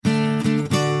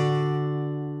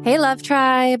Hey, Love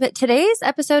Tribe. Today's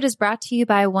episode is brought to you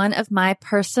by one of my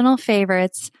personal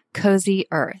favorites, Cozy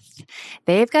Earth.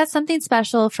 They've got something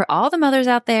special for all the mothers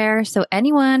out there. So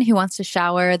anyone who wants to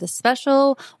shower the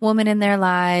special woman in their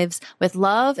lives with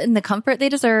love and the comfort they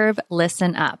deserve,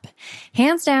 listen up.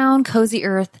 Hands down, Cozy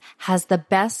Earth has the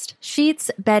best sheets,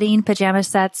 bedding, pajama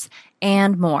sets,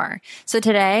 and more. So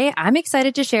today, I'm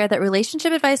excited to share that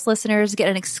Relationship Advice listeners get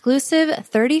an exclusive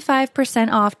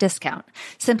 35% off discount.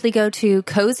 Simply go to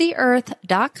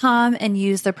CozyEarth.com and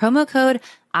use the promo code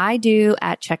I do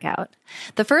at checkout.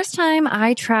 The first time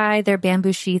I tried their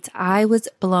bamboo sheets, I was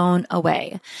blown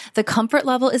away. The comfort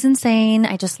level is insane.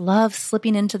 I just love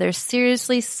slipping into their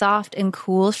seriously soft and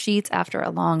cool sheets after a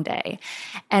long day.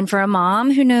 And for a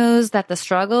mom who knows that the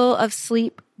struggle of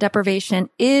sleep deprivation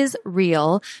is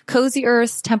real, Cozy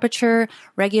Earth's temperature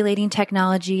regulating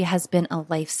technology has been a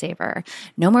lifesaver.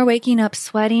 No more waking up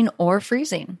sweating or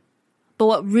freezing. But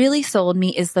what really sold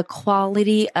me is the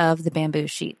quality of the bamboo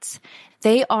sheets.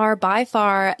 They are by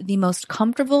far the most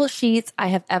comfortable sheets I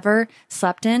have ever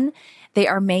slept in. They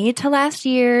are made to last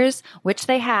years, which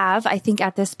they have. I think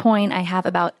at this point, I have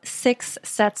about 6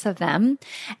 sets of them.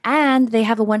 And they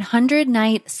have a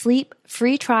 100-night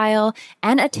sleep-free trial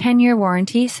and a 10-year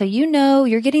warranty. So you know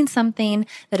you're getting something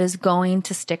that is going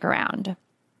to stick around.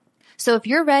 So if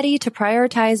you're ready to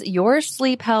prioritize your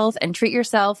sleep health and treat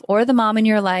yourself or the mom in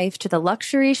your life to the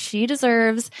luxury she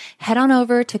deserves, head on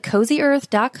over to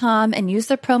CozyEarth.com and use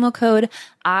the promo code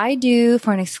I do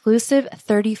for an exclusive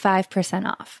 35%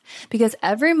 off. Because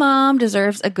every mom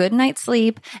deserves a good night's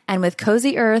sleep, and with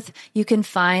Cozy Earth, you can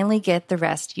finally get the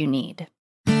rest you need.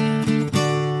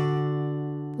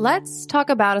 Let's talk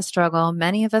about a struggle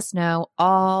many of us know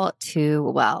all too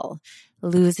well.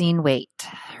 Losing weight.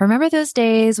 Remember those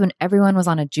days when everyone was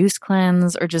on a juice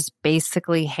cleanse or just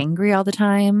basically hangry all the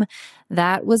time?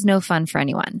 That was no fun for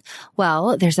anyone.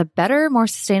 Well, there's a better, more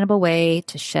sustainable way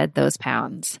to shed those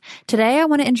pounds. Today, I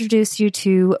want to introduce you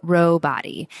to Ro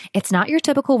Body. It's not your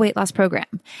typical weight loss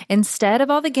program. Instead of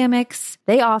all the gimmicks,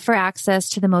 they offer access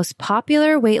to the most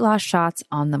popular weight loss shots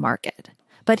on the market.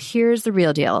 But here's the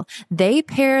real deal. They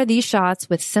pair these shots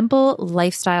with simple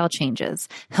lifestyle changes,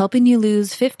 helping you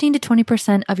lose 15 to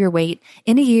 20% of your weight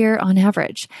in a year on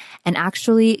average, and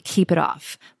actually keep it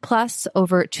off. Plus,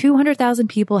 over 200,000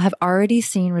 people have already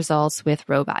seen results with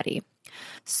Ro Body.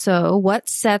 So what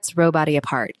sets Ro Body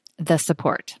apart? The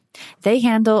support. They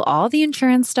handle all the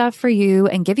insurance stuff for you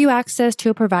and give you access to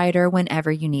a provider whenever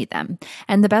you need them.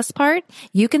 And the best part,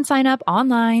 you can sign up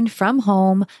online from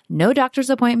home, no doctor's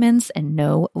appointments and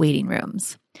no waiting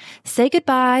rooms. Say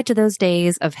goodbye to those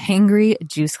days of hangry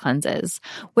juice cleanses.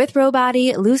 With Ro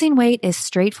Body, losing weight is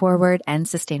straightforward and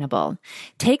sustainable.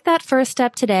 Take that first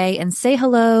step today and say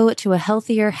hello to a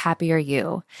healthier, happier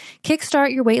you.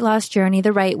 Kickstart your weight loss journey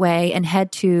the right way and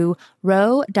head to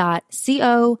ro.co/IDO.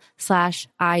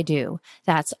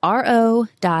 That's ro.co/IDO.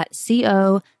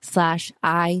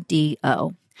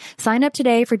 Sign up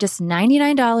today for just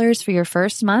 $99 for your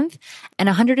first month and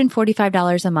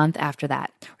 $145 a month after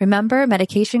that. Remember,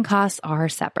 medication costs are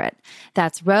separate.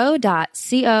 That's ro.co/IDO.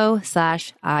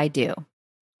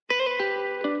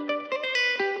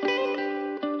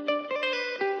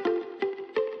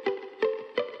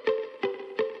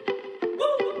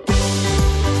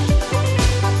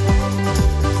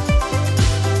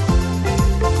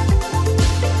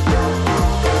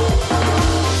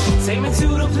 Take me to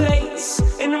the place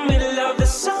in the middle of the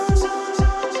sun.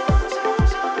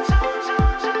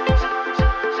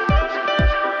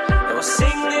 And we'll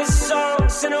sing this song,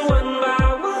 sing it one by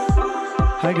one.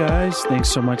 Hi guys, thanks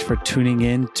so much for tuning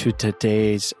in to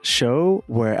today's show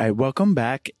where I welcome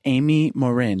back Amy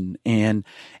Morin. And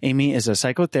Amy is a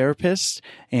psychotherapist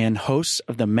and host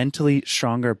of the Mentally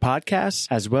Stronger podcast,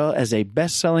 as well as a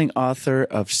best-selling author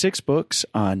of 6 books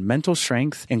on mental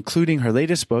strength, including her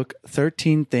latest book,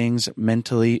 13 Things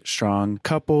Mentally Strong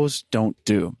Couples Don't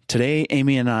Do. Today,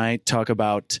 Amy and I talk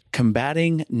about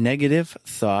combating negative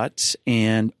thoughts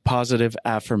and positive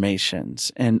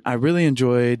affirmations. And I really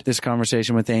enjoyed this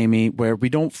conversation with Amy where we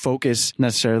don't focus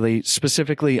necessarily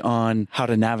specifically on how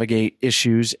to navigate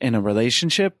issues in a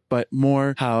relationship, but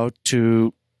more how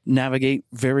to navigate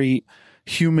very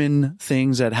human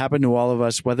things that happen to all of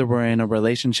us, whether we're in a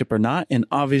relationship or not. And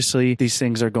obviously, these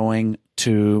things are going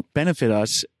to benefit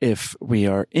us if we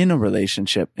are in a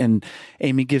relationship. And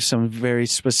Amy gives some very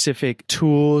specific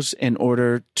tools in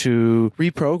order to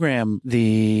reprogram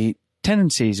the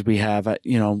tendencies we have.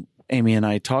 Amy and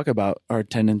I talk about our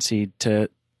tendency to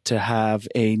have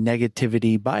a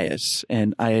negativity bias.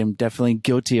 And I am definitely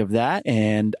guilty of that.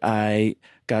 And I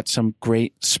got some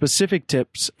great specific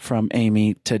tips from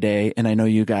Amy today, and I know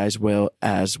you guys will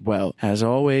as well. As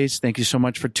always, thank you so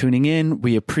much for tuning in.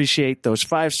 We appreciate those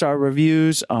 5-star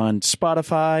reviews on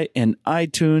Spotify and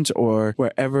iTunes or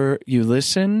wherever you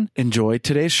listen. Enjoy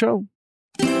today's show.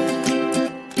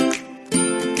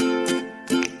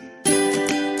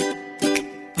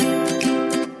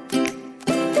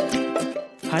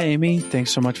 Hi, Amy.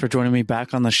 Thanks so much for joining me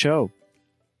back on the show.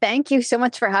 Thank you so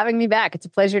much for having me back. It's a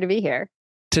pleasure to be here.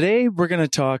 Today, we're going to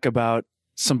talk about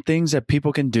some things that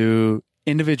people can do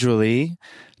individually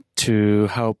to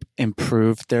help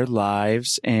improve their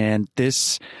lives. And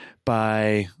this,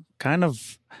 by kind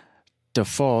of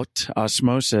default,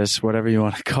 osmosis, whatever you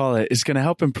want to call it, is going to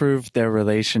help improve their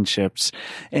relationships.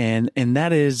 And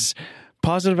that is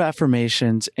positive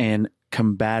affirmations and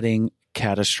combating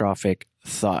catastrophic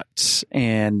thoughts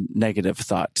and negative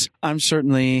thoughts. I'm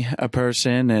certainly a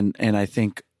person, and I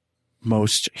think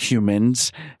most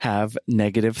humans have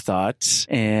negative thoughts,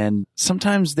 and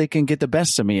sometimes they can get the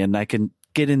best of me and I can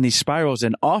get in these spirals,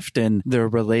 and often they're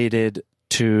related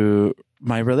to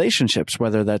my relationships,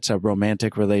 whether that's a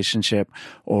romantic relationship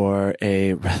or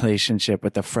a relationship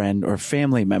with a friend or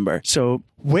family member. So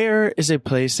where is a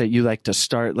place that you like to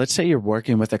start? Let's say you're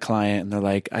working with a client and they're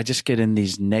like, I just get in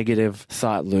these negative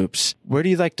thought loops. Where do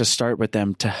you like to start with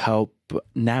them to help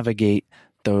navigate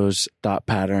those thought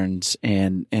patterns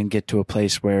and get to a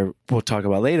place where we'll talk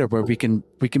about later, where we can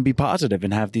be positive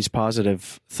and have these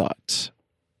positive thoughts?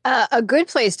 A good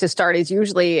place to start is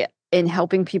usually in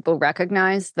helping people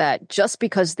recognize that just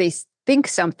because they think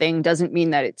something doesn't mean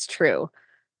that it's true,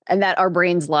 and that our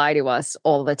brains lie to us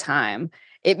all the time.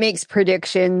 It makes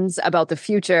predictions about the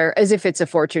future as if it's a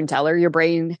fortune teller. Your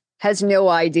brain has no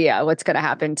idea what's going to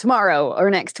happen tomorrow or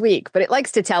next week, but it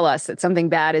likes to tell us that something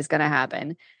bad is going to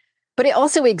happen. But it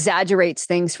also exaggerates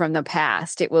things from the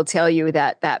past. It will tell you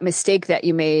that that mistake that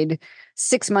you made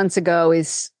 6 months ago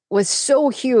was so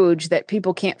huge that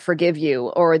people can't forgive you,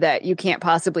 or that you can't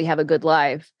possibly have a good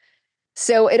life.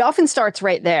 So it often starts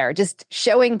right there, just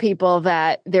showing people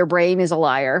that their brain is a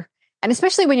liar. And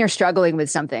especially when you're struggling with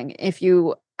something, if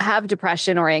you have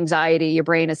depression or anxiety, your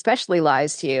brain especially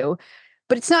lies to you.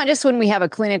 But it's not just when we have a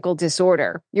clinical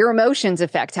disorder. Your emotions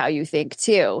affect how you think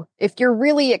too. If you're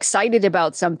really excited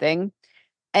about something,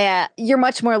 you're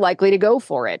much more likely to go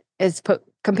for it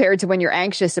compared to when you're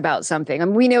anxious about something.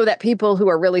 And we know that people who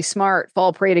are really smart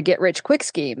fall prey to get-rich-quick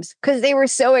schemes because they were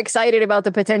so excited about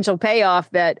the potential payoff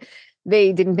that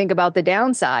they didn't think about the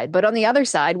downside. But on the other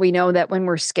side, we know that when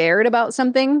we're scared about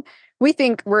something, we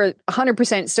think we're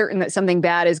 100% certain that something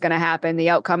bad is going to happen. The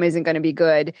outcome isn't going to be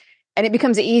good. And it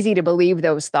becomes easy to believe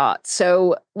those thoughts.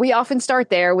 So we often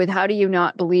start there with, how do you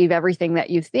not believe everything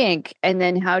that you think? And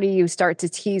then how do you start to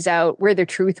tease out where the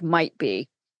truth might be?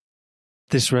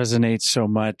 This resonates so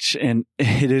much, and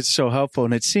it is so helpful,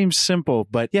 and it seems simple,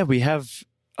 but yeah, we have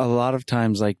a lot of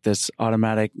times like this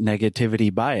automatic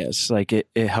negativity bias. Like it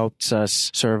helps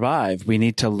us survive. We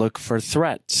need to look for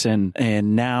threats, and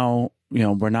now, you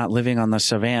know, we're not living on the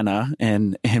savannah,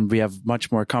 and we have much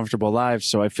more comfortable lives.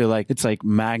 So I feel like it's like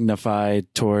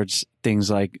magnified towards things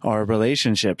like our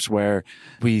relationships, where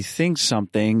we think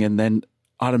something and then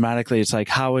automatically it's like,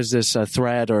 how is this a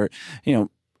threat? Or, you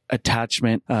know,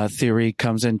 attachment theory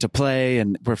comes into play,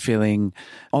 and we're feeling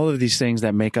all of these things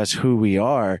that make us who we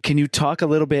are. Can you talk a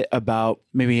little bit about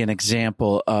maybe an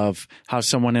example of how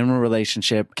someone in a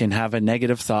relationship can have a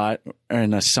negative thought or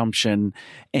an assumption,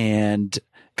 and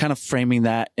kind of framing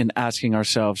that and asking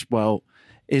ourselves, well,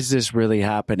 is this really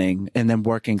happening? And then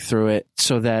working through it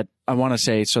so that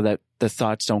the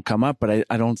thoughts don't come up, but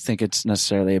I don't think it's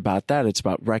necessarily about that. It's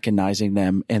about recognizing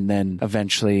them, and then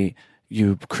eventually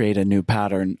you create a new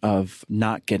pattern of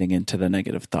not getting into the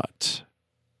negative thoughts.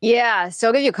 Yeah. So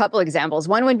I'll give you a couple examples.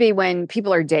 One would be when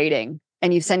people are dating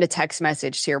and you send a text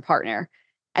message to your partner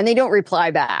and they don't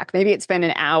reply back. Maybe it's been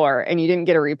an hour and you didn't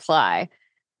get a reply.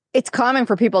 It's common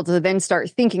for people to then start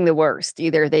thinking the worst.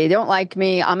 Either they don't like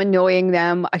me, I'm annoying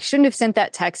them, I shouldn't have sent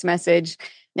that text message.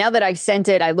 Now that I've sent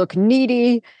it, I look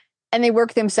needy, and they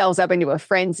work themselves up into a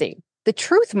frenzy. The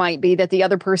truth might be that the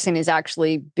other person is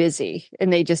actually busy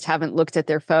and they just haven't looked at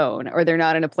their phone, or they're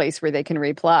not in a place where they can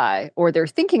reply, or they're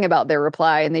thinking about their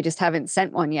reply and they just haven't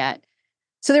sent one yet.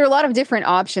 So there are a lot of different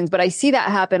options, but I see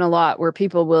that happen a lot, where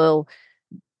people will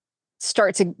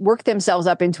start to work themselves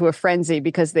up into a frenzy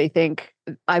because they think,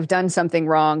 I've done something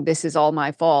wrong, this is all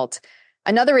my fault.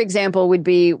 Another example would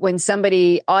be when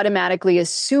somebody automatically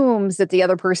assumes that the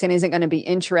other person isn't going to be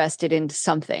interested in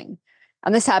something.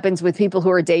 And this happens with people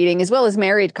who are dating, as well as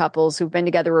married couples who've been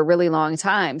together a really long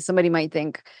time. Somebody might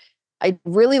think, I'd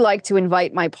really like to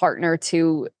invite my partner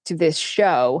to this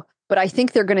show, but I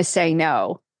think they're going to say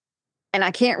no. And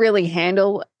I can't really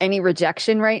handle any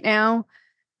rejection right now.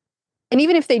 And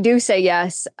even if they do say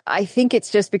yes, I think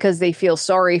it's just because they feel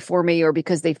sorry for me or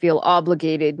because they feel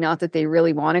obligated, not that they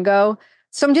really want to go.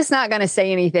 So I'm just not going to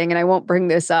say anything and I won't bring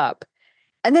this up.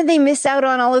 And then they miss out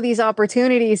on all of these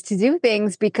opportunities to do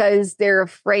things because they're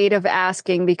afraid of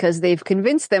asking, because they've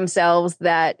convinced themselves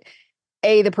that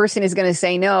A, the person is going to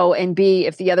say no, and B,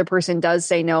 if the other person does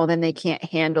say no, then they can't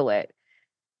handle it.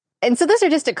 And so those are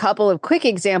just a couple of quick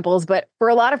examples, but for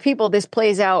a lot of people, this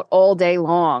plays out all day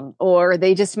long, or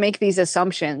they just make these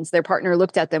assumptions. Their partner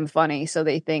looked at them funny, so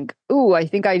they think, ooh, I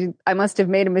think I must have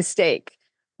made a mistake.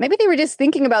 Maybe they were just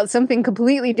thinking about something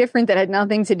completely different that had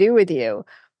nothing to do with you.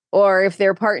 Or if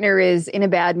their partner is in a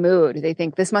bad mood, they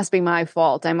think this must be my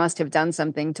fault. I must have done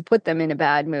something to put them in a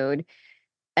bad mood.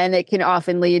 And it can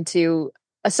often lead to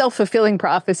a self-fulfilling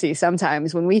prophecy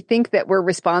sometimes when we think that we're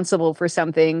responsible for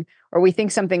something or we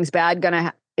think something's bad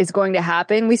is going to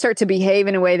happen, we start to behave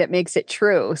in a way that makes it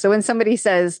true. So when somebody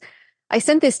says, I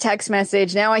sent this text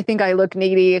message, now I think I look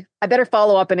needy, I better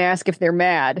follow up and ask if they're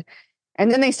mad.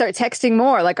 And then they start texting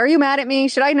more like, are you mad at me?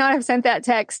 Should I not have sent that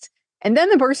text? And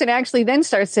then the person actually then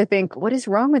starts to think, what is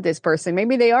wrong with this person?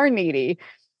 Maybe they are needy.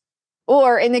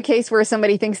 Or in the case where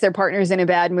somebody thinks their partner's in a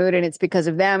bad mood and it's because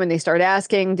of them and they start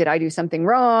asking, did I do something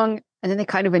wrong? And then they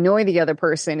kind of annoy the other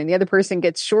person and the other person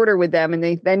gets shorter with them and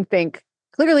they then think,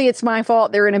 clearly it's my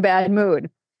fault, they're in a bad mood.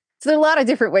 So there are a lot of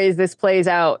different ways this plays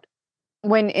out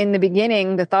when in the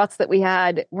beginning, the thoughts that we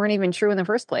had weren't even true in the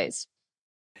first place.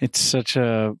 It's such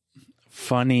a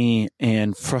funny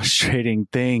and frustrating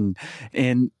thing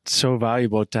and so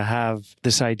valuable to have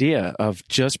this idea of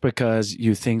just because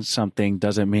you think something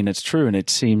doesn't mean it's true. And it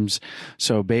seems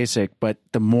so basic, but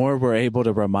the more we're able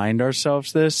to remind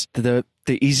ourselves this, the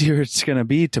easier it's going to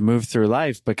be to move through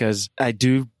life, because I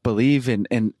do believe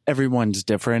in everyone's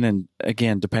different. And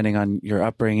again, depending on your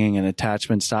upbringing and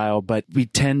attachment style, but we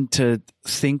tend to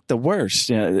think the worst.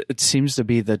 You know, it seems to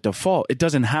be the default. It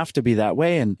doesn't have to be that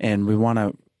way. And we want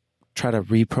to try to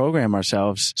reprogram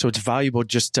ourselves. So it's valuable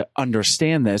just to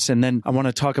understand this. And then I want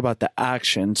to talk about the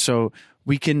action. So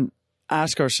we can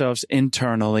ask ourselves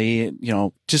internally, you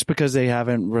know, just because they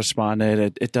haven't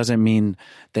responded, it doesn't mean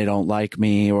they don't like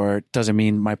me, or it doesn't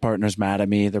mean my partner's mad at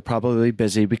me. They're probably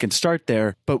busy. We can start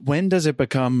there. But when does it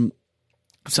become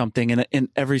something? And in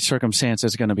every circumstance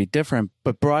is going to be different.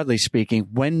 But broadly speaking,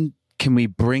 when can we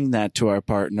bring that to our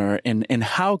partner, and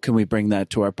how can we bring that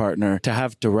to our partner to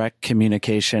have direct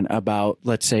communication about,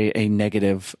 let's say, a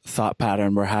negative thought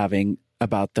pattern we're having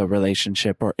about the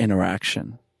relationship or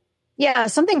interaction? Yeah,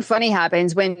 something funny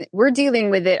happens when we're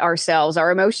dealing with it ourselves. Our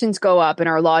emotions go up and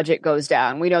our logic goes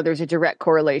down. We know there's a direct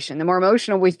correlation. The more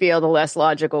emotional we feel, the less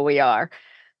logical we are.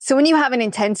 So when you have an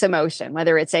intense emotion,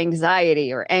 whether it's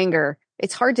anxiety or anger,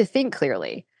 it's hard to think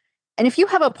clearly. And if you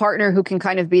have a partner who can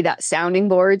kind of be that sounding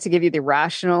board to give you the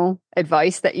rational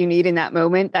advice that you need in that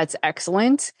moment, that's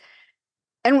excellent.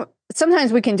 And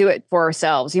sometimes we can do it for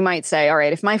ourselves. You might say, all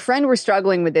right, if my friend were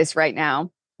struggling with this right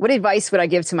now, what advice would I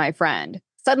give to my friend?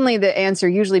 Suddenly the answer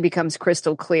usually becomes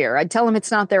crystal clear. I'd tell them it's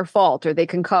not their fault, or they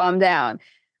can calm down,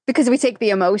 because we take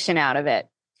the emotion out of it.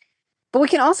 But we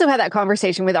can also have that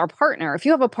conversation with our partner. If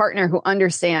you have a partner who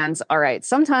understands, all right,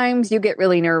 sometimes you get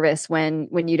really nervous when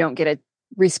you don't get a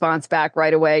response back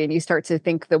right away and you start to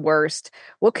think the worst.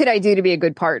 What could I do to be a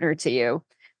good partner to you?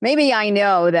 Maybe I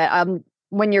know that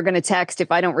when you're going to text,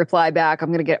 if I don't reply back, I'm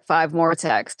going to get 5 more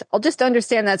texts. I'll just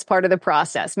understand that's part of the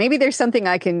process. Maybe there's something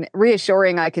I can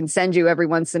send you every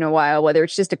once in a while, whether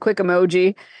it's just a quick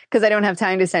emoji because I don't have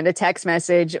time to send a text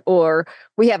message, or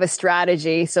we have a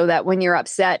strategy so that when you're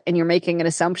upset and you're making an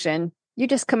assumption, you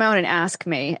just come out and ask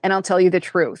me and I'll tell you the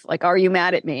truth. Like, are you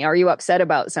mad at me? Are you upset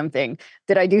about something?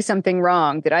 Did I do something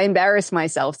wrong? Did I embarrass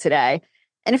myself today?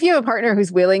 And if you have a partner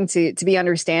who's willing to be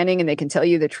understanding and they can tell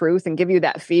you the truth and give you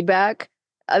that feedback,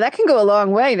 that can go a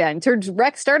long way then towards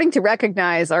starting to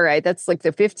recognize, all right, that's like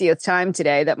the 50th time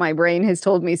today that my brain has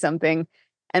told me something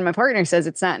and my partner says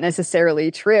it's not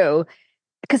necessarily true.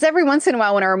 Because every once in a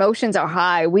while when our emotions are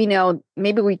high, we know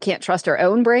maybe we can't trust our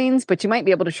own brains, but you might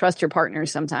be able to trust your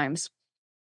partners sometimes.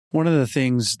 One of the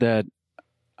things that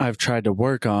I've tried to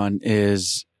work on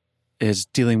is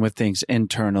dealing with things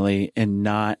internally and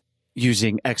not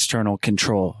using external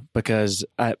control, because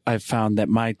I've found that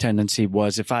my tendency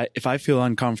was if I feel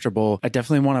uncomfortable, I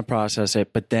definitely want to process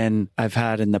it. But then I've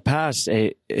had in the past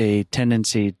a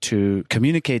tendency to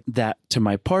communicate that to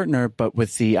my partner, but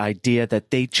with the idea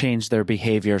that they change their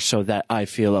behavior so that I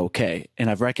feel okay. And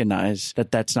I've recognized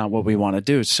that that's not what we want to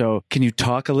do. So can you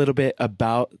talk a little bit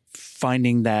about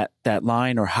finding that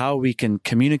line, or how we can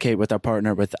communicate with our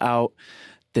partner without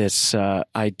this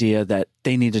idea that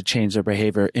they need to change their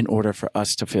behavior in order for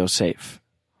us to feel safe.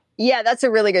 Yeah, that's a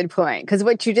really good point. Because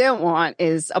what you don't want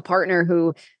is a partner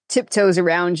who tiptoes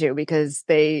around you because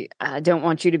they don't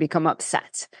want you to become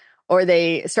upset, or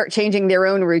they start changing their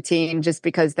own routine just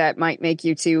because that might make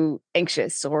you too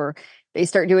anxious, or they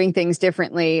start doing things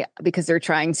differently because they're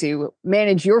trying to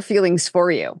manage your feelings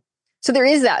for you. So there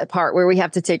is that part where we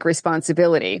have to take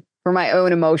responsibility for my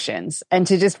own emotions and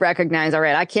to just recognize, all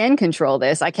right, I can control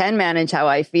this. I can manage how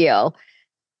I feel.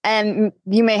 And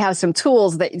you may have some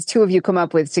tools that two of you come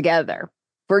up with together.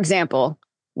 For example,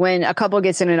 when a couple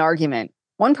gets in an argument,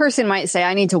 one person might say,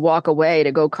 I need to walk away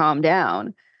to go calm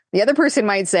down. The other person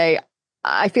might say,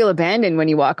 I feel abandoned when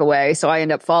you walk away, so I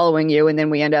end up following you, and then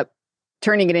we end up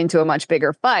turning it into a much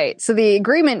bigger fight. So the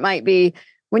agreement might be,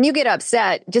 when you get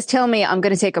upset, just tell me I'm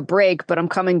going to take a break, but I'm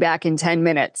coming back in 10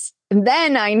 minutes. And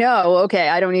then I know, okay,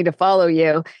 I don't need to follow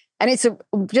you. And it's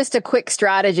just a quick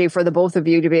strategy for the both of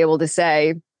you to be able to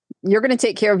say, you're going to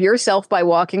take care of yourself by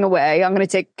walking away. I'm going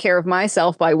to take care of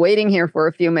myself by waiting here for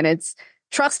a few minutes,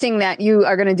 trusting that you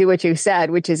are going to do what you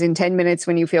said, which is in 10 minutes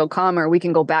when you feel calmer, we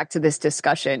can go back to this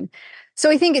discussion.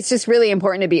 So I think it's just really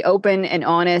important to be open and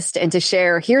honest and to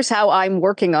share, here's how I'm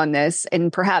working on this.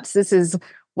 And perhaps this is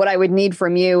what I would need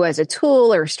from you as a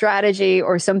tool or strategy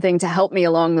or something to help me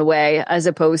along the way, as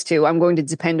opposed to I'm going to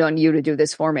depend on you to do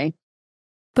this for me.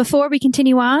 Before we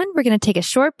continue on, we're going to take a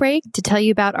short break to tell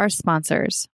you about our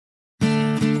sponsors.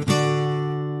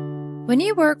 When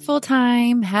you work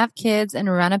full-time, have kids, and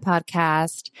run a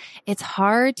podcast, it's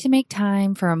hard to make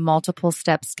time for a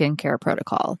multiple-step skincare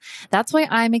protocol. That's why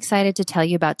I'm excited to tell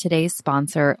you about today's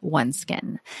sponsor,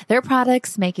 OneSkin. Their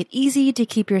products make it easy to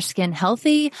keep your skin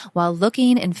healthy while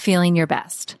looking and feeling your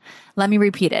best. Let me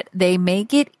repeat it. They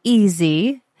make it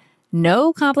easy.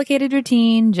 No complicated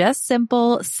routine, just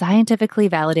simple, scientifically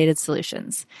validated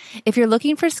solutions. If you're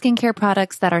looking for skincare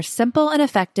products that are simple and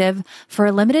effective, for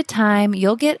a limited time,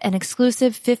 you'll get an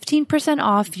exclusive 15%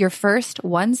 off your first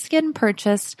OneSkin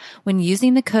purchase when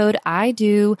using the code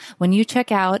IDO when you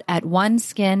check out at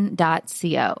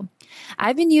oneskin.co.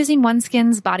 I've been using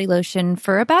OneSkin's body lotion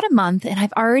for about a month, and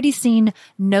I've already seen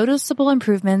noticeable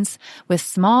improvements with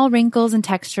small wrinkles and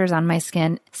textures on my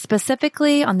skin,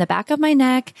 specifically on the back of my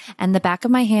neck and the back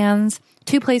of my hands,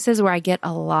 two places where I get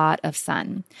a lot of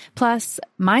sun. Plus,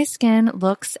 my skin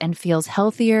looks and feels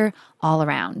healthier all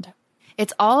around.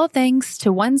 It's all thanks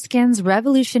to OneSkin's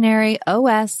revolutionary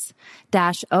OS-01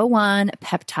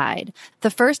 peptide, the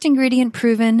first ingredient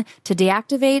proven to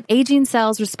deactivate aging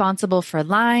cells responsible for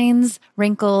lines,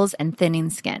 wrinkles, and thinning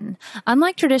skin.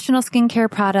 Unlike traditional skincare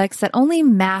products that only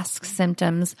mask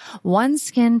symptoms,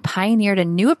 OneSkin pioneered a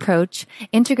new approach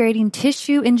integrating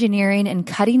tissue engineering and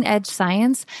cutting-edge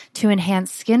science to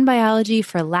enhance skin biology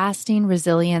for lasting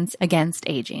resilience against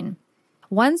aging.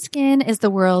 OneSkin is the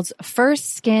world's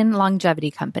first skin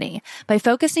longevity company. By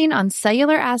focusing on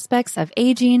cellular aspects of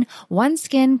aging,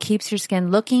 OneSkin keeps your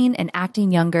skin looking and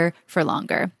acting younger for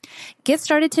longer. Get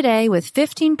started today with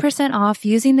 15% off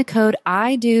using the code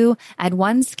IDO at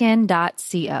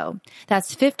oneskin.co.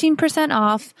 That's 15%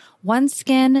 off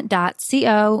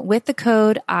oneskin.co with the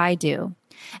code IDO.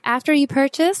 After you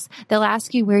purchase, they'll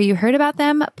ask you where you heard about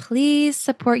them. Please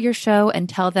support your show and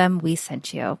tell them we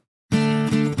sent you.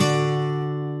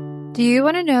 Do you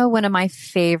want to know one of my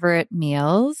favorite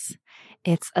meals?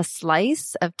 It's a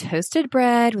slice of toasted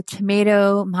bread with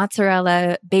tomato,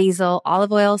 mozzarella, basil,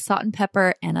 olive oil, salt and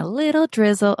pepper, and a little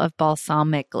drizzle of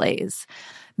balsamic glaze.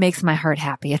 Makes my heart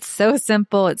happy. It's so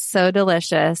simple. It's so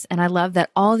delicious. And I love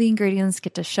that all the ingredients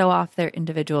get to show off their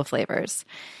individual flavors.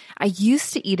 I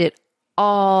used to eat it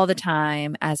all the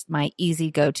time as my easy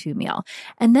go-to meal.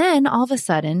 And then all of a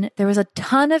sudden, there was a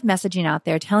ton of messaging out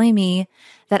there telling me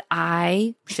that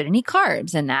I shouldn't eat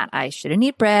carbs and that I shouldn't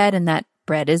eat bread and that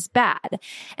bread is bad.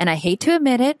 And I hate to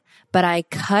admit it, but I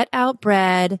cut out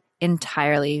bread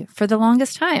entirely for the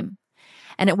longest time.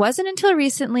 And it wasn't until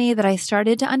recently that I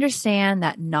started to understand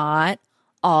that not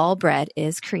all bread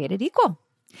is created equal.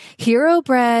 Hero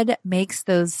Bread makes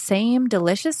those same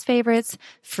delicious favorites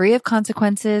free of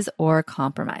consequences or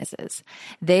compromises.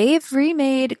 They've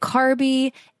remade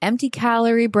carby,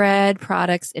 empty-calorie bread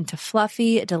products into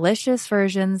fluffy, delicious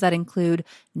versions that include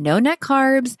no net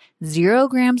carbs, 0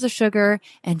 grams of sugar,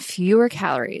 and fewer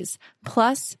calories,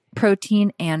 plus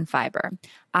protein and fiber.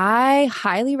 I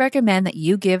highly recommend that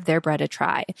you give their bread a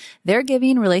try. They're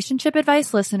giving Relationship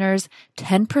Advice listeners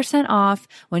 10% off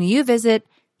when you visit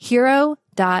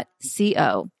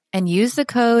hero.co and use the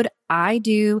code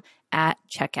IDO at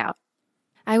checkout.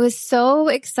 I was so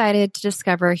excited to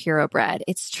discover Hero Bread.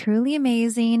 It's truly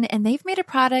amazing, and they've made a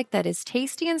product that is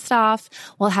tasty and soft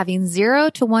while having 0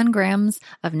 to 1 grams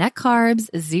of net carbs,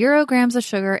 0 grams of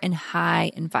sugar, and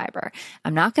high in fiber.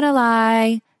 I'm not going to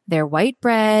lie. Their white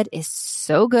bread is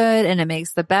so good, and it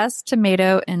makes the best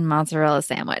tomato and mozzarella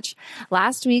sandwich.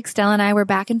 Last week, Stella and I were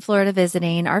back in Florida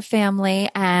visiting our family,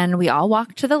 and we all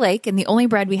walked to the lake, and the only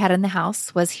bread we had in the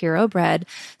house was Hero Bread.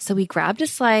 So we grabbed a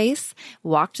slice,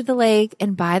 walked to the lake,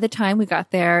 and by the time we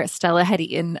got there, Stella had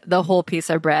eaten the whole piece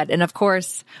of bread and, of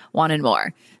course, wanted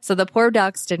more. So the poor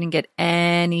ducks didn't get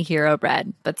any Hero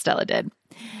Bread, but Stella did.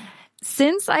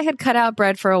 Since I had cut out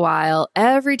bread for a while,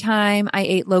 every time I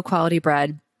ate low-quality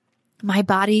bread, my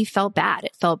body felt bad.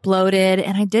 It felt bloated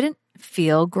and I didn't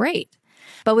feel great.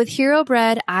 But with Hero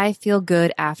Bread, I feel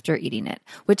good after eating it,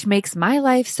 which makes my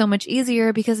life so much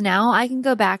easier because now I can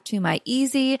go back to my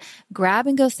easy grab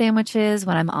and go sandwiches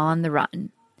when I'm on the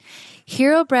run.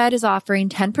 Hero Bread is offering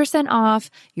 10% off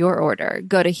your order.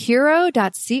 Go to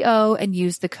hero.co and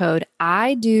use the code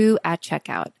IDO at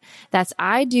checkout. That's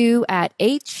IDO at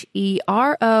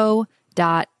HERO.co.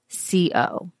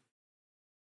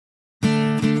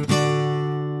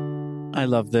 I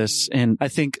love this. And I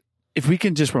think if we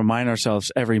can just remind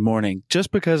ourselves every morning, just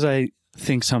because I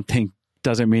think something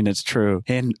doesn't mean it's true.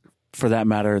 And for that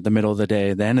matter, the middle of the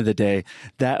day, the end of the day,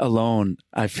 that alone,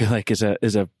 I feel like is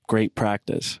a great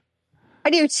practice.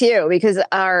 I do too, because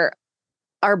our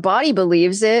body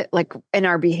believes it, like, and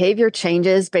our behavior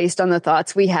changes based on the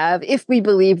thoughts we have if we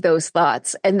believe those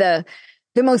thoughts. And the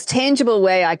most tangible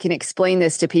way I can explain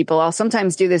this to people, I'll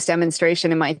sometimes do this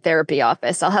demonstration in my therapy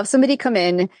office. I'll have somebody come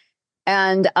in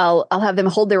and I'll have them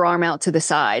hold their arm out to the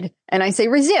side. And I say,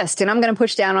 resist, and I'm going to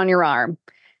push down on your arm.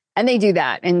 And they do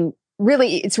that. And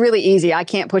really, it's really easy. I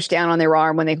can't push down on their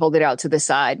arm when they hold it out to the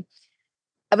side.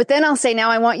 But then I'll say,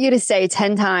 now I want you to say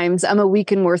 10 times, I'm a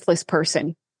weak and worthless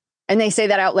person. And they say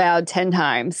that out loud 10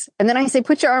 times. And then I say,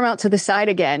 put your arm out to the side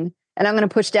again. And I'm going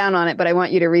to push down on it, but I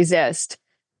want you to resist.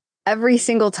 Every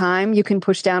single time you can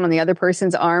push down on the other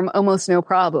person's arm, almost no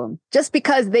problem. Just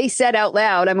because they said out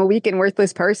loud, I'm a weak and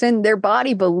worthless person, their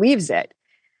body believes it.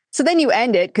 So then you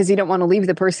end it because you don't want to leave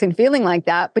the person feeling like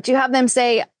that. But you have them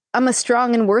say, I'm a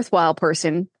strong and worthwhile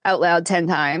person out loud 10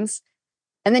 times.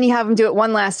 And then you have them do it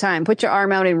one last time. Put your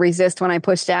arm out and resist when I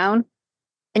push down.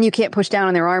 And you can't push down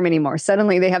on their arm anymore.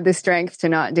 Suddenly they have the strength to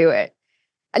not do it.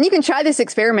 And you can try this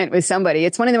experiment with somebody.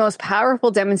 It's one of the most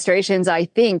powerful demonstrations, I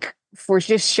think, for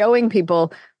just showing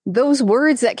people those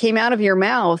words that came out of your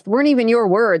mouth weren't even your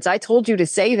words. I told you to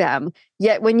say them.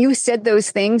 Yet when you said those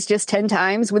things just 10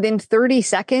 times, within 30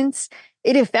 seconds,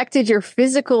 it affected your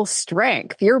physical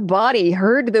strength. Your body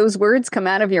heard those words come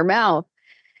out of your mouth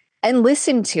and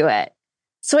listened to it.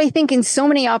 So I think in so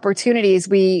many opportunities,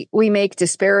 we make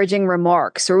disparaging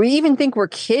remarks, or we even think we're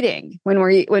kidding when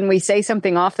we say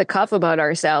something off the cuff about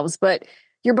ourselves, but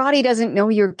your body doesn't know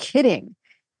you're kidding.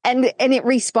 And it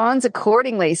responds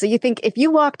accordingly. So you think if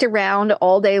you walked around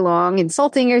all day long,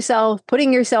 insulting yourself,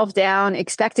 putting yourself down,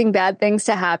 expecting bad things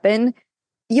to happen,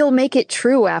 you'll make it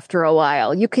true after a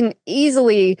while. You can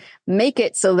easily make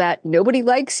it so that nobody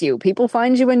likes you. People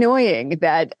find you annoying,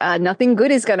 that nothing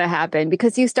good is going to happen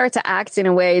because you start to act in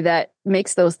a way that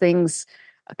makes those things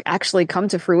actually come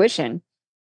to fruition.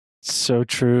 So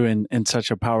true and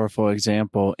such a powerful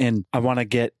example. And I want to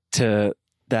get to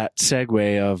that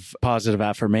segue of positive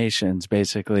affirmations.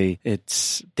 Basically,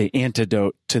 it's the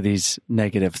antidote to these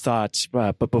negative thoughts.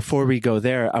 But before we go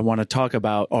there, I want to talk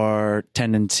about our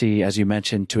tendency, as you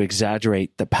mentioned, to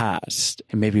exaggerate the past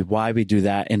and maybe why we do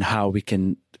that and how we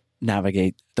can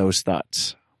navigate those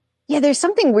thoughts. Yeah, there's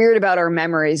something weird about our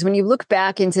memories. When you look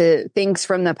back into things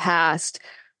from the past,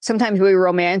 sometimes we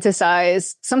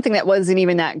romanticize something that wasn't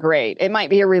even that great. It might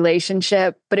be a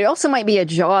relationship, but it also might be a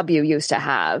job you used to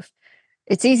have.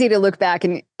 It's easy to look back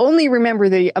and only remember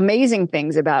the amazing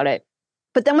things about it.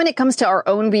 But then when it comes to our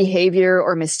own behavior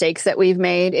or mistakes that we've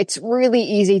made, it's really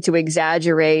easy to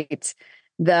exaggerate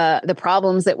the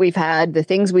problems that we've had, the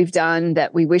things we've done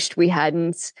that we wished we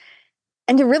hadn't,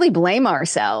 and to really blame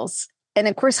ourselves. And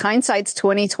of course, hindsight's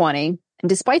 20/20. And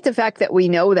despite the fact that we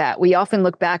know that, we often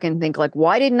look back and think like,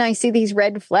 why didn't I see these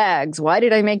red flags? Why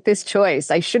did I make this choice?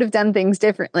 I should have done things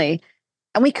differently.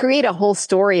 And we create a whole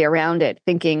story around it,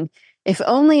 thinking, if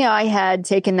only I had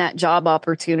taken that job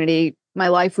opportunity, my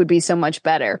life would be so much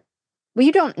better. Well,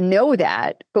 you don't know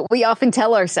that, but we often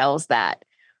tell ourselves that.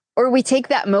 Or we take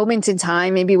that moment in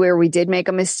time, maybe where we did make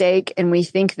a mistake, and we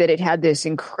think that it had this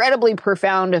incredibly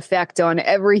profound effect on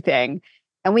everything.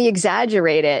 And we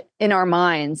exaggerate it in our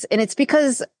minds. And it's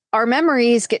because our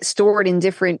memories get stored in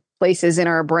different places in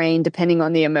our brain, depending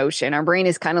on the emotion. Our brain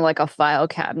is kind of like a file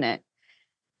cabinet.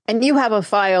 And you have a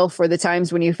file for the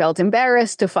times when you felt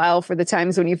embarrassed, a file for the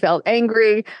times when you felt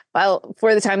angry, file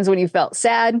for the times when you felt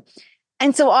sad.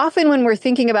 And so often when we're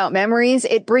thinking about memories,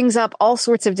 it brings up all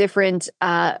sorts of different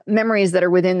memories that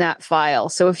are within that file.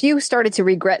 So if you started to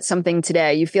regret something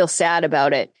today, you feel sad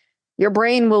about it, your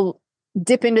brain will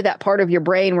dip into that part of your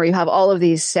brain where you have all of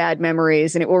these sad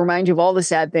memories, and it will remind you of all the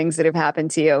sad things that have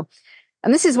happened to you.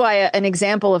 And this is why an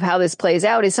example of how this plays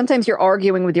out is sometimes you're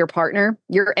arguing with your partner.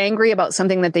 You're angry about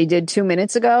something that they did 2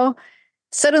 minutes ago.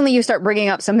 Suddenly you start bringing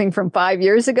up something from 5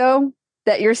 years ago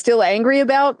that you're still angry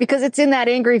about because it's in that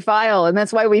angry file. And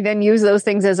that's why we then use those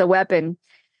things as a weapon.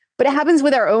 But it happens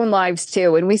with our own lives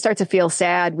too. When we start to feel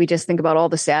sad, we just think about all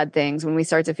the sad things. When we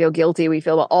start to feel guilty, we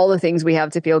feel about all the things we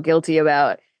have to feel guilty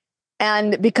about.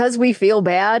 And because we feel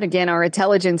bad, again, our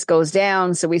intelligence goes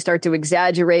down. So we start to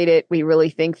exaggerate it. We really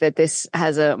think that this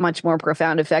has a much more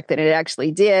profound effect than it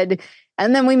actually did.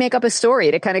 And then we make up a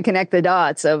story to kind of connect the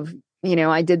dots of,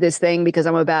 I did this thing because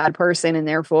I'm a bad person and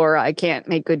therefore I can't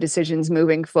make good decisions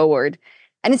moving forward.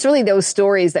 And it's really those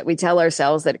stories that we tell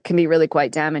ourselves that can be really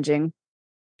quite damaging.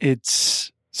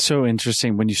 It's so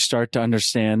interesting when you start to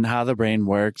understand how the brain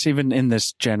works, even in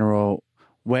this general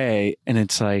way. And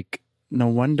it's like, no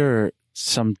wonder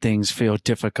some things feel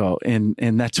difficult. And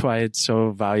that's why it's so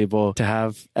valuable to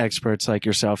have experts like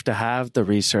yourself, to have the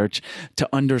research, to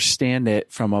understand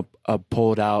it from a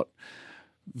pulled out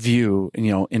view,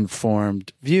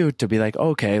 informed view, to be like,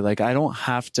 okay, like I don't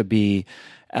have to be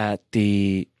at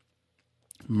the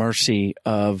mercy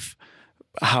of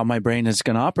how my brain is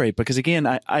going to operate. Because again,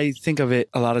 I think of it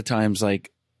a lot of times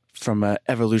like from an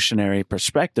evolutionary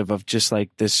perspective of just like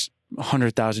this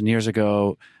 100,000 years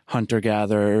ago,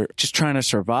 hunter-gatherer, just trying to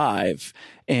survive.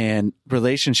 And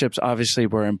relationships obviously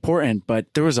were important,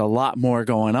 but there was a lot more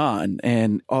going on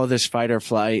and all this fight or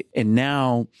flight. And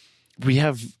now we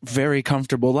have very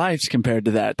comfortable lives compared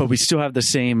to that, but we still have the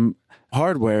same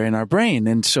hardware in our brain.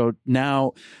 And so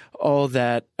now all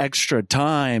that extra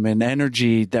time and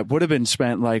energy that would have been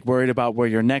spent like worried about where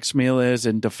your next meal is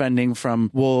and defending from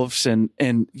wolves, and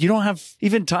you don't have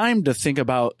even time to think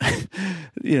about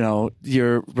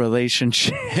your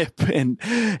relationship and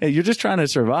you're just trying to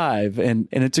survive, and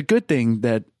it's a good thing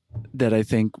that I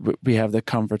think we have the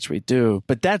comforts we do.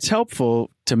 But that's helpful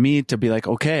to me to be like,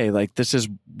 okay, like this is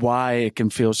why it can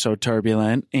feel so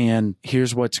turbulent and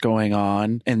here's what's going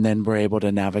on. And then we're able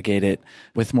to navigate it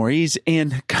with more ease.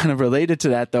 And kind of related to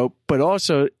that though, but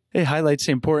also it highlights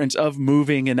the importance of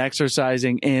moving and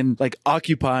exercising and like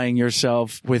occupying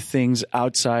yourself with things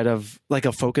outside of like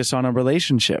a focus on a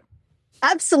relationship.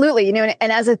 Absolutely.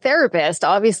 And as a therapist,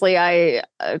 obviously I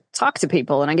talk to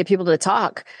people and I get people to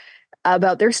talk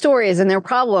about their stories and their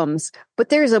problems. But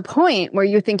there's a point where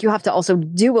you think you have to also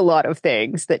do a lot of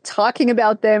things, that talking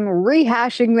about them,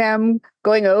 rehashing them,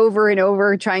 going over and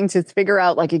over, trying to figure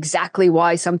out like exactly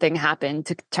why something happened,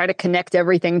 to try to connect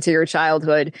everything to your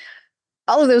childhood.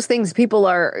 All of those things, people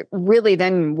are really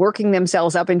then working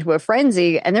themselves up into a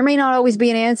frenzy, and there may not always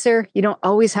be an answer. You don't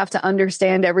always have to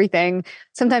understand everything.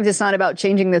 Sometimes it's not about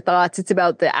changing the thoughts. It's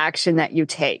about the action that you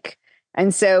take.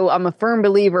 And so I'm a firm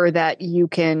believer that you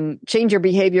can change your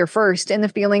behavior first, and the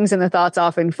feelings and the thoughts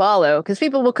often follow. Because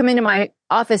people will come into my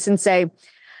office and say,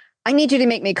 I need you to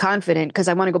make me confident because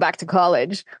I want to go back to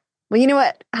college. Well, you know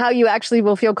what? How you actually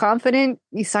will feel confident?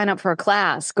 You sign up for a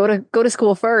class, go to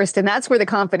school first. And that's where the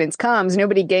confidence comes.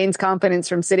 Nobody gains confidence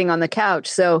from sitting on the couch.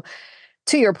 So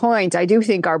to your point, I do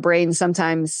think our brain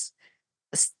sometimes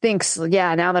thinks,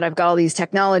 yeah, now that I've got all these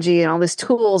technology and all these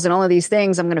tools and all of these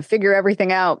things, I'm going to figure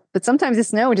everything out. But sometimes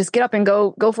it's no, just get up and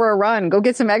go for a run, go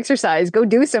get some exercise, go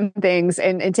do some things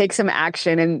and take some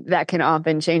action. And that can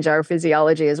often change our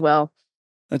physiology as well.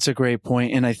 That's a great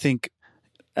point. And I think,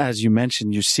 as you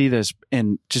mentioned, you see this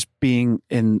in just being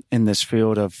in this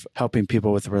field of helping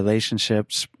people with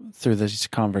relationships through these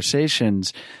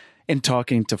conversations and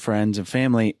talking to friends and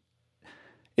family.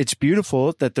 It's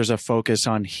beautiful that there's a focus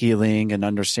on healing and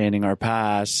understanding our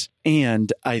past.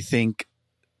 And I think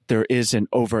there is an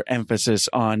overemphasis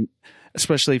on,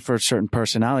 especially for certain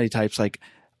personality types, like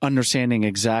understanding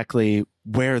exactly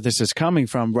where this is coming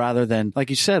from rather than, like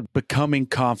you said, becoming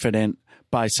confident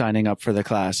by signing up for the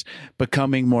class,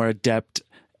 becoming more adept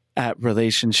at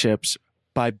relationships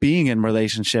by being in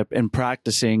relationship and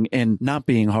practicing and not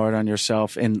being hard on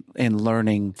yourself and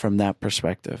learning from that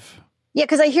perspective. Yeah,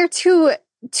 because I hear two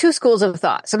schools of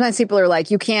thought. Sometimes people are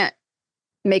like, you can't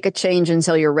make a change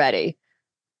until you're ready.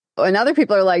 And other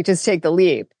people are like, just take the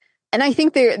leap. And I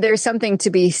think there's something to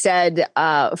be said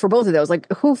for both of those.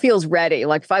 Like, who feels ready?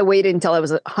 Like, if I waited until I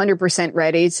was 100%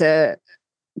 ready to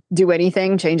do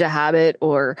anything, change a habit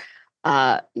or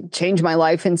change my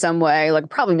life in some way. Like,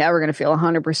 probably never going to feel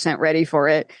 100% ready for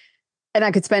it. And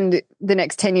I could spend the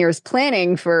next 10 years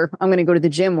planning for, I'm going to go to the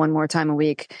gym one more time a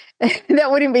week.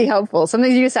 That wouldn't be helpful.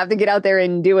 Sometimes you just have to get out there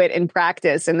and do it and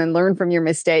practice and then learn from your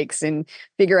mistakes and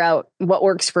figure out what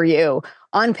works for you.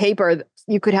 On paper,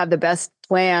 you could have the best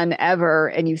plan ever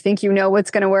and you think you know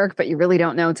what's going to work, but you really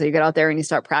don't know until you get out there and you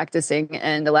start practicing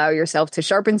and allow yourself to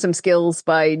sharpen some skills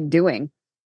by doing.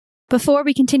 Before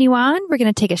we continue on, we're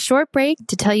going to take a short break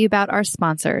to tell you about our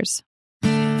sponsors.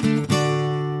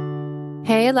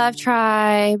 Hey, Love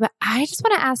Tribe. I just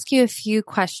want to ask you a few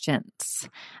questions.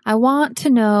 I want to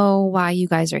know why you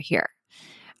guys are here.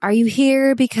 Are you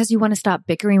here because you want to stop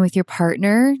bickering with your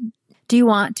partner? Do you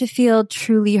want to feel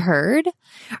truly heard?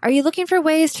 Are you looking for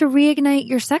ways to reignite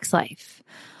your sex life?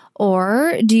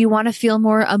 Or do you want to feel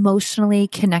more emotionally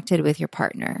connected with your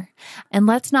partner? And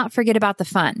let's not forget about the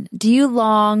fun. Do you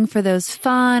long for those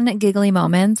fun, giggly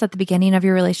moments at the beginning of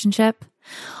your relationship?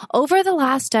 Over the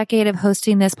last decade of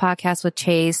hosting this podcast with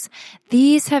Chase,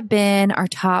 these have been our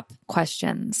top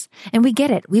questions. And we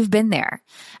get it. We've been there.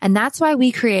 And that's why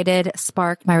we created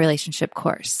Spark My Relationship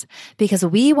course, because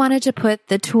we wanted to put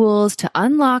the tools to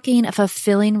unlocking a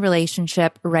fulfilling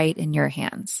relationship right in your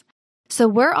hands. So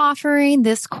we're offering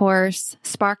this course,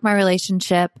 Spark My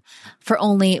Relationship, for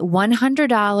only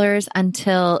 $100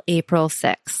 until April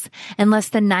 6th. In less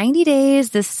than 90 days,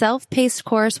 this self-paced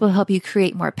course will help you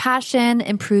create more passion,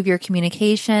 improve your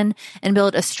communication, and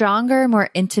build a stronger, more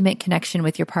intimate connection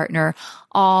with your partner,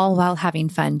 all while having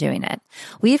fun doing it.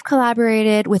 We've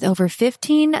collaborated with over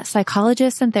 15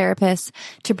 psychologists and therapists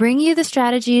to bring you the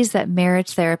strategies that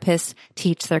marriage therapists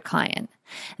teach their client.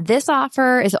 This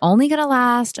offer is only going to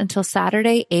last until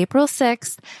Saturday, April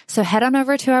 6th. So head on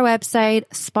over to our website,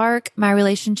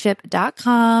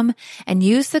 sparkmyrelationship.com, and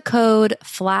use the code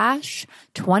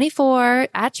FLASH24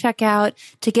 at checkout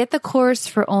to get the course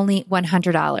for only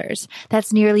 $100.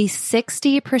 That's nearly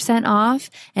 60% off,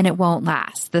 and it won't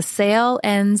last. The sale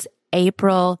ends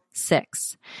April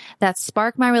 6th. That's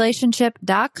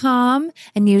sparkmyrelationship.com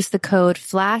and use the code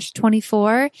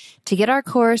FLASH24 to get our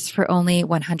course for only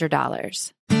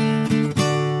 $100.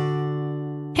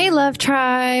 Hey, Love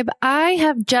Tribe. I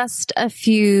have just a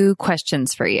few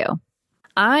questions for you.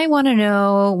 I want to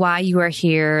know why you are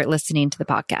here listening to the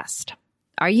podcast.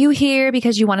 Are you here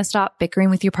because you want to stop bickering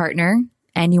with your partner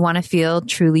and you want to feel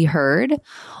truly heard?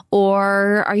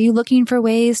 Or are you looking for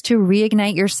ways to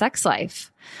reignite your sex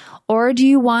life? Or do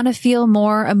you want to feel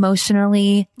more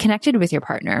emotionally connected with your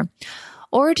partner?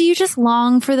 Or do you just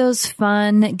long for those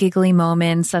fun, giggly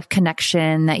moments of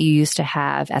connection that you used to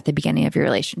have at the beginning of your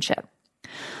relationship?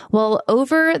 Well,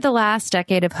 over the last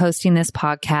decade of hosting this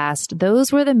podcast,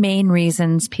 those were the main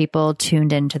reasons people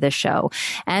tuned into the show.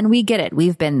 And we get it.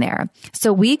 We've been there.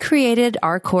 So we created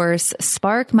our course,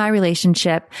 Spark My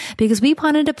Relationship, because we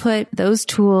wanted to put those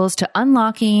tools to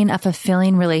unlocking a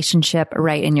fulfilling relationship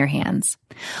right in your hands.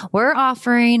 We're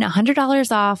offering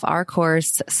 $100 off our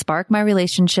course, Spark My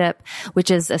Relationship, which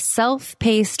is a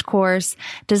self-paced course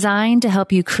designed to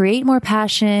help you create more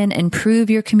passion, improve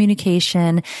your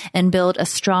communication, and build a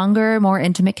stronger, more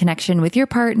intimate connection with your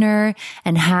partner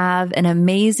and have an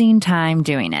amazing time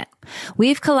doing it.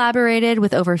 We've collaborated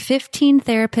with over 15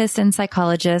 therapists and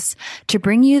psychologists to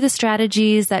bring you the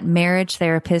strategies that marriage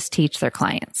therapists teach their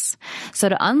clients. So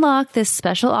to unlock this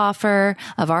special offer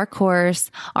of our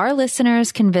course, our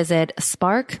listeners can visit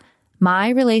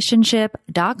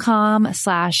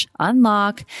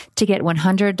sparkmyrelationship.com/unlock to get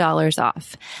 $100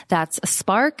 off. That's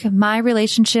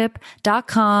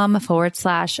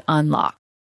sparkmyrelationship.com/unlock.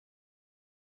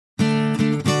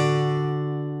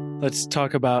 Let's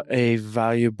talk about a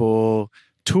valuable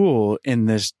tool in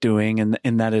this doing,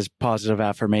 and that is positive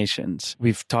affirmations.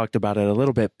 We've talked about it a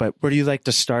little bit, but where do you like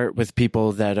to start with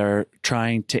people that are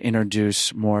trying to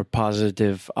introduce more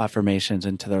positive affirmations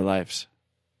into their lives?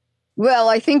 Well,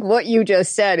 I think what you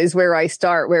just said is where I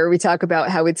start, where we talk about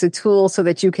how it's a tool so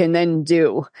that you can then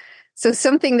do. So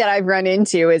something that I've run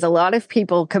into is a lot of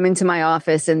people come into my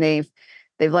office and they've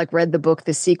like read the book,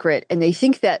 The Secret, and they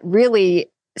think that really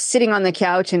sitting on the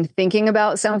couch and thinking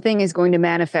about something is going to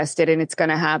manifest it and it's going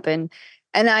to happen.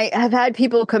 And I have had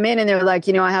people come in and they're like,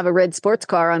 I have a red sports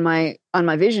car on my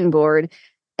vision board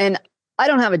and I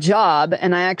don't have a job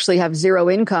and I actually have zero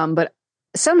income, but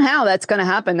somehow that's going to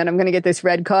happen, that I'm going to get this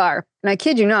red car. And I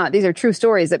kid you not, these are true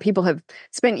stories that people have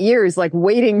spent years like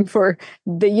waiting for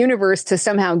the universe to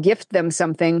somehow gift them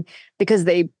something because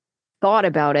they thought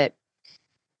about it.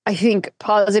 I think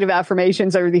positive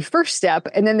affirmations are the first step,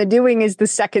 and then the doing is the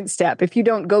second step. If you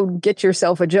don't go get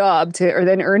yourself a job or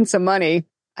then earn some money,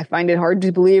 I find it hard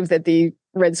to believe that the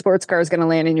red sports car is going to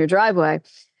land in your driveway.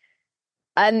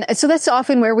 And so that's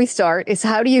often where we start is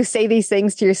how do you say these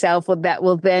things to yourself that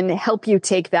will then help you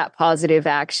take that positive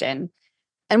action?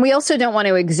 And we also don't want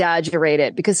to exaggerate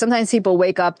it because sometimes people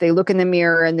wake up, they look in the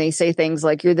mirror and they say things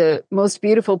like, you're the most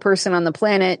beautiful person on the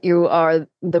planet. You are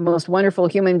the most wonderful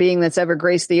human being that's ever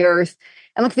graced the earth.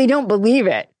 And look, they don't believe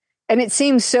it. And it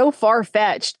seems so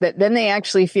far-fetched that then they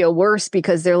actually feel worse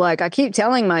because they're like, I keep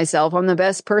telling myself I'm the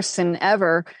best person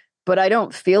ever, but I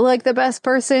don't feel like the best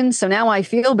person. So now I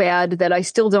feel bad that I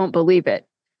still don't believe it.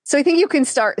 So I think you can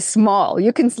start small.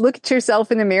 You can look at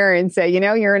yourself in the mirror and say,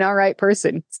 you're an all right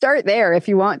person. Start there if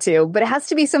you want to, but it has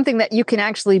to be something that you can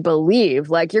actually believe.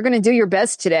 Like you're going to do your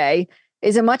best today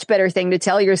is a much better thing to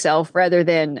tell yourself rather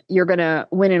than you're going to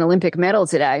win an Olympic medal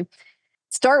today.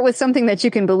 Start with something that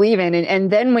you can believe in.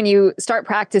 And then when you start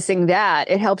practicing that,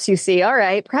 it helps you see, all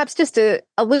right, perhaps just a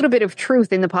little bit of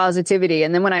truth in the positivity.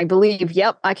 And then when I believe,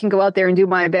 yep, I can go out there and do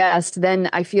my best, then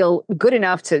I feel good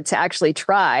enough to actually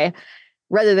try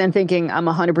rather than thinking I'm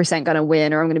 100% going to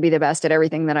win or I'm going to be the best at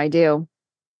everything that I do.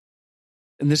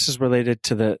 And this is related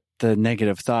to the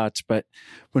negative thoughts, but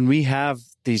when we have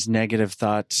these negative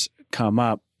thoughts come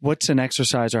up, what's an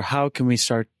exercise or how can we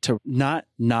start to not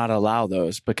allow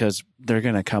those because they're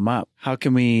going to come up? How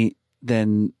can we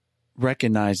then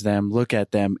recognize them, look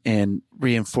at them, and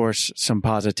reinforce some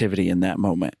positivity in that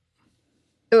moment?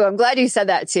 Oh, I'm glad you said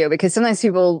that too, because sometimes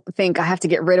people think I have to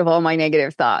get rid of all my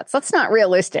negative thoughts. That's not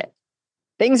realistic.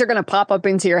 Things are going to pop up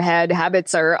into your head.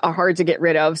 Habits are hard to get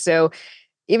rid of. So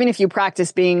even if you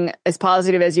practice being as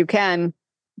positive as you can,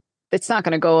 it's not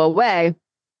going to go away.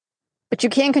 But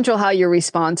you can control how you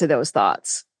respond to those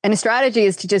thoughts. And a strategy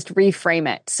is to just reframe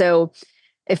it. So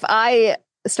if I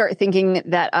start thinking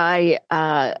that I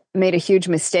made a huge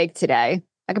mistake today,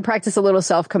 I can practice a little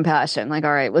self-compassion. Like,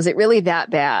 all right, was it really that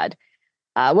bad?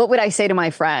 What would I say to my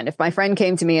friend? If my friend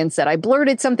came to me and said, I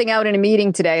blurted something out in a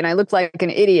meeting today and I looked like an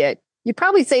idiot, you'd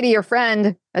probably say to your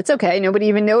friend, that's okay. Nobody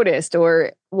even noticed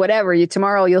or whatever.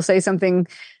 Tomorrow you'll say something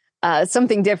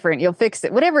different. You'll fix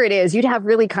it. Whatever it is, you'd have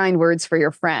really kind words for your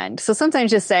friend. So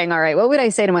sometimes just saying, all right, what would I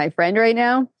say to my friend right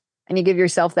now? And you give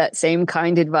yourself that same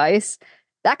kind advice.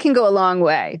 That can go a long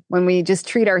way when we just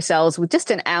treat ourselves with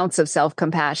just an ounce of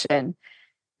self-compassion.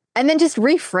 And then just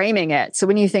reframing it. So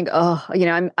when you think,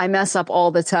 I mess up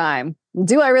all the time.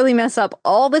 Do I really mess up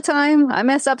all the time? I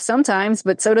mess up sometimes,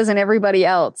 but so doesn't everybody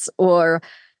else. Or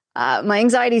my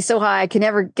anxiety is so high, I can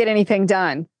never get anything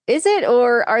done. Is it?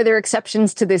 Or are there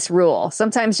exceptions to this rule?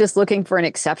 Sometimes just looking for an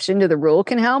exception to the rule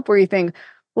can help where you think,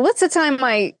 well, what's the time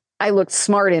I looked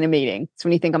smart in a meeting? So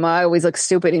when you think I always look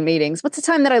stupid in meetings, what's the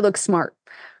time that I look smart?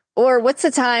 Or what's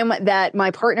the time that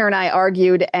my partner and I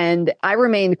argued and I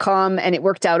remained calm and it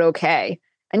worked out okay?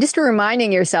 And just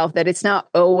reminding yourself that it's not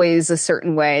always a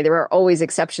certain way. There are always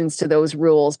exceptions to those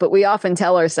rules, but we often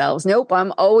tell ourselves, nope,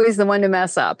 I'm always the one to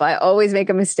mess up. I always make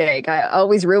a mistake. I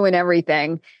always ruin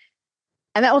everything.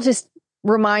 And that will just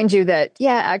remind you that,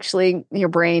 yeah, actually your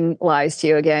brain lies to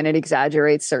you again. It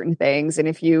exaggerates certain things. And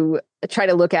if you try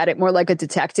to look at it more like a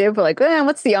detective, like,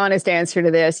 what's the honest answer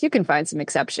to this? You can find some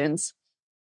exceptions.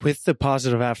 With the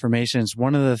positive affirmations,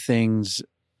 one of the things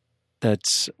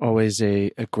that's always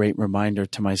a great reminder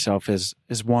to myself is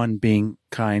one, being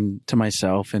kind to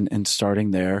myself and starting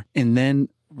there. And then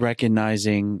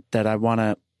recognizing that I want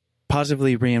to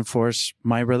positively reinforce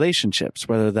my relationships,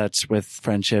 whether that's with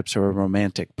friendships or a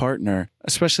romantic partner,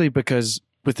 especially because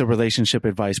with the Relationship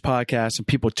Advice podcast and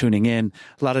people tuning in,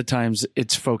 a lot of times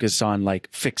it's focused on like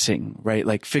fixing, right?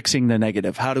 Like fixing the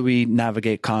negative. How do we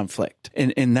navigate conflict?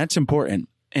 And that's important.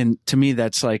 And to me,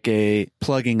 that's like a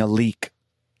plugging a leak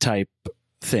type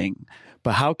thing.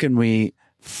 But how can we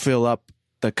fill up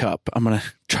the cup? I'm going to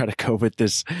try to go with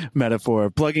this metaphor.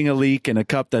 Plugging a leak in a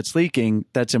cup that's leaking,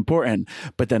 that's important.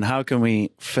 But then how can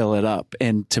we fill it up?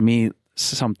 And to me,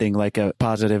 something like a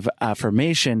positive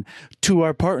affirmation to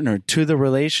our partner, to the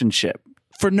relationship,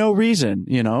 for no reason,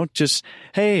 just,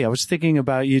 hey, I was thinking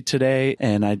about you today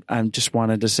and I just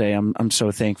wanted to say I'm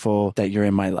so thankful that you're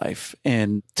in my life.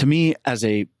 And to me, as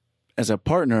a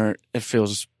partner, it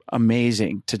feels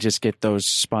amazing to just get those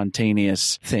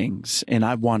spontaneous things. And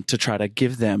I want to try to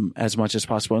give them as much as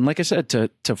possible. And like I said,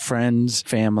 to friends,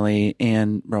 family,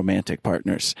 and romantic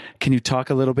partners. Can you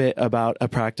talk a little bit about a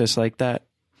practice like that?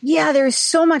 Yeah, there's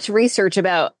so much research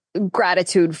about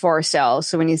gratitude for ourselves.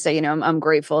 So when you say, I'm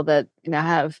grateful that I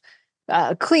have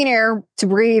clean air to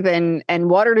breathe and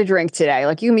water to drink today,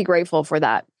 like you can be grateful for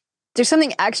that. There's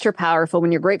something extra powerful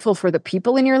when you're grateful for the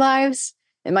people in your lives.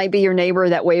 It might be your neighbor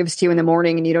that waves to you in the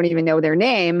morning and you don't even know their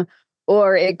name,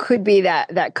 or it could be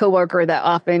that coworker that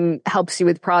often helps you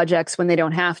with projects when they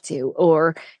don't have to,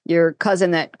 or your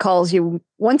cousin that calls you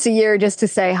once a year just to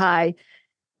say hi.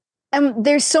 And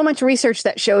there's so much research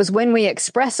that shows when we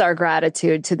express our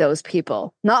gratitude to those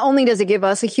people, not only does it give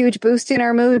us a huge boost in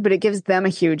our mood, but it gives them a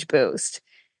huge boost.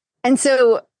 And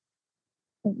so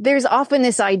there's often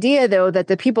this idea, though, that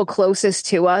the people closest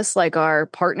to us, like our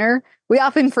partner, we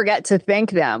often forget to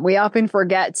thank them. We often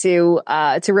forget to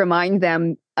remind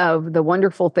them of the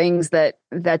wonderful things that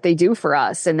they do for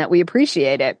us and that we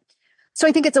appreciate it. So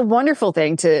I think it's a wonderful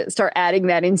thing to start adding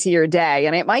that into your day.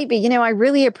 And it might be, I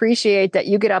really appreciate that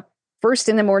you get up first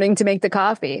in the morning to make the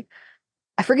coffee.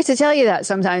 I forget to tell you that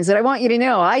sometimes, that I want you to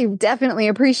know I definitely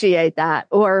appreciate that.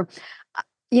 Or,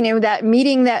 that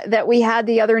meeting that we had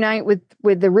the other night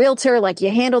with the realtor, like, you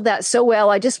handled that so well.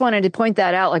 I just wanted to point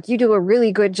that out. Like, you do a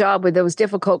really good job with those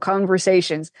difficult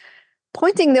conversations.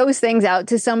 Pointing those things out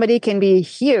to somebody can be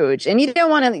huge. And you don't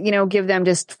want to, give them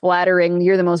just flattering,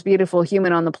 you're the most beautiful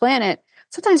human on the planet.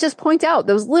 Sometimes just point out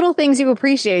those little things you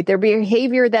appreciate, their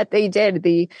behavior that they did,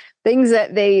 the things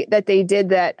that they did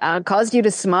that caused you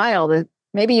to smile, that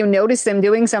maybe you noticed them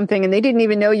doing something and they didn't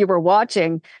even know you were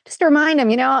watching. Just to remind them,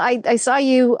 I saw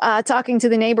you talking to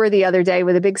the neighbor the other day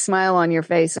with a big smile on your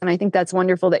face. And I think that's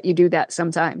wonderful that you do that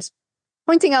sometimes.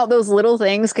 Pointing out those little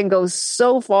things can go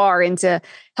so far into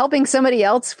helping somebody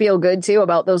else feel good too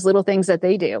about those little things that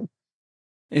they do.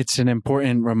 It's an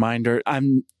important reminder.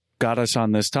 I'm got us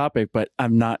on this topic, but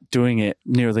I'm not doing it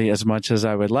nearly as much as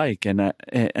I would like. And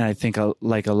I think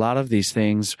like a lot of these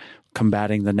things,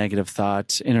 combating the negative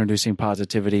thoughts, introducing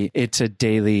positivity, it's a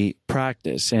daily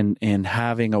practice and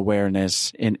having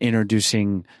awareness and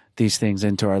introducing these things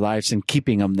into our lives and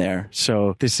keeping them there.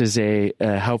 So this is a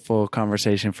helpful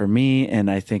conversation for me,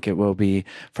 and I think it will be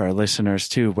for our listeners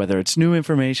too, whether it's new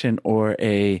information or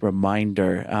a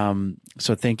reminder.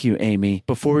 So thank you, Amy.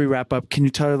 Before we wrap up, can you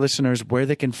tell our listeners where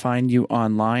they can find you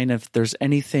online, if there's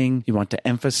anything you want to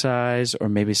emphasize or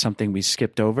maybe something we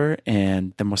skipped over,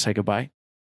 and then we'll say goodbye?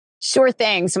 Sure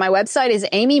thing. So my website is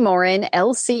Amy Morin,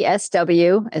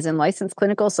 LCSW, as in licensed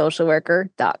clinical social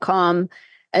worker.com.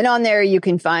 And on there, you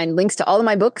can find links to all of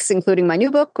my books, including my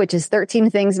new book, which is 13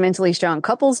 Things Mentally Strong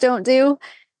Couples Don't Do.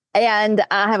 And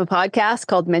I have a podcast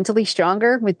called Mentally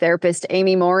Stronger with therapist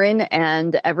Amy Morin.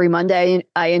 And every Monday,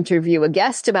 I interview a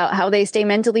guest about how they stay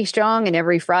mentally strong. And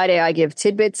every Friday, I give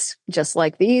tidbits just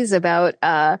like these about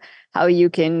how you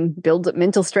can build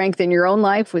mental strength in your own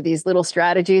life with these little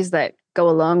strategies that go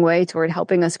a long way toward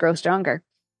helping us grow stronger.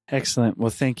 Excellent.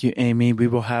 Well, thank you, Amy. We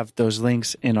will have those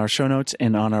links in our show notes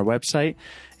and on our website.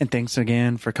 And thanks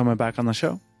again for coming back on the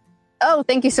show. Oh,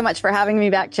 thank you so much for having me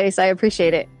back, Chase. I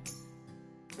appreciate it.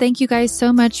 Thank you guys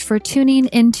so much for tuning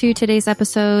into today's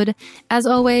episode. As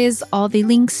always, all the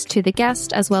links to the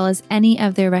guest, as well as any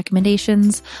of their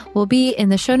recommendations, will be in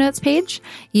the show notes page.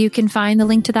 You can find the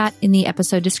link to that in the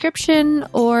episode description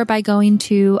or by going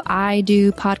to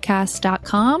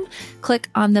idopodcast.com. Click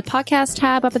on the podcast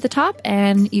tab up at the top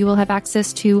and you will have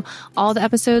access to all the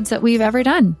episodes that we've ever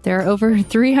done. There are over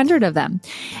 300 of them.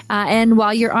 And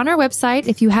while you're on our website,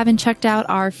 if you haven't checked out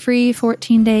our free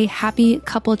 14-day Happy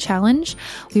Couple Challenge,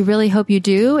 we really hope you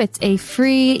do. It's a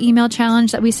free email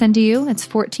challenge that we send to you. It's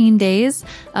 14 days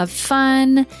of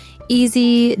fun,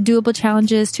 easy, doable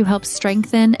challenges to help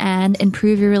strengthen and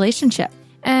improve your relationship.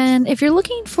 And if you're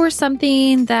looking for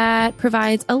something that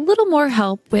provides a little more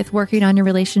help with working on your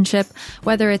relationship,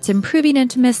 whether it's improving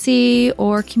intimacy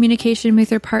or communication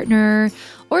with your partner,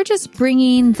 or just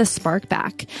bringing the spark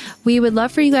back, we would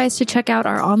love for you guys to check out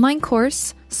our online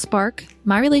course, Spark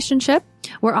My Relationship.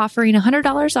 We're offering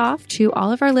 $100 off to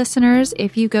all of our listeners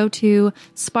if you go to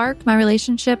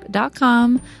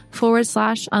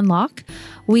sparkmyrelationship.com/unlock.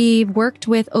 We've worked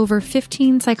with over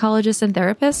 15 psychologists and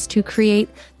therapists to create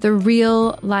the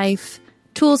real life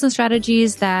tools and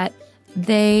strategies that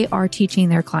they are teaching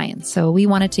their clients. So we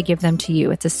wanted to give them to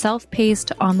you. It's a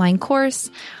self-paced online course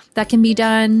that can be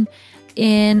done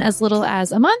in as little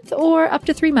as a month or up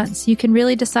to 3 months. You can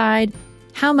really decide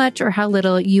how much or how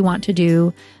little you want to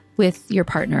do with your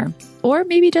partner, or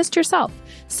maybe just yourself.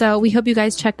 So we hope you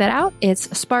guys check that out. It's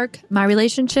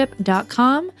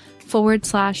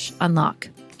sparkmyrelationship.com/unlock.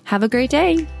 Have a great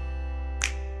day.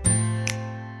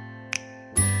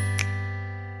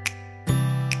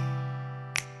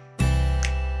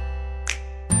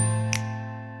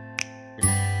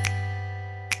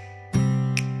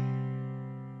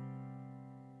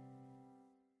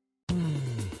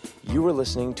 You were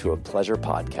listening to a Pleasure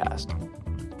Podcast.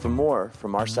 For more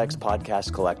from our Sex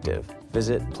Podcast Collective,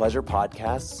 visit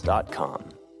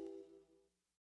pleasurepodcasts.com.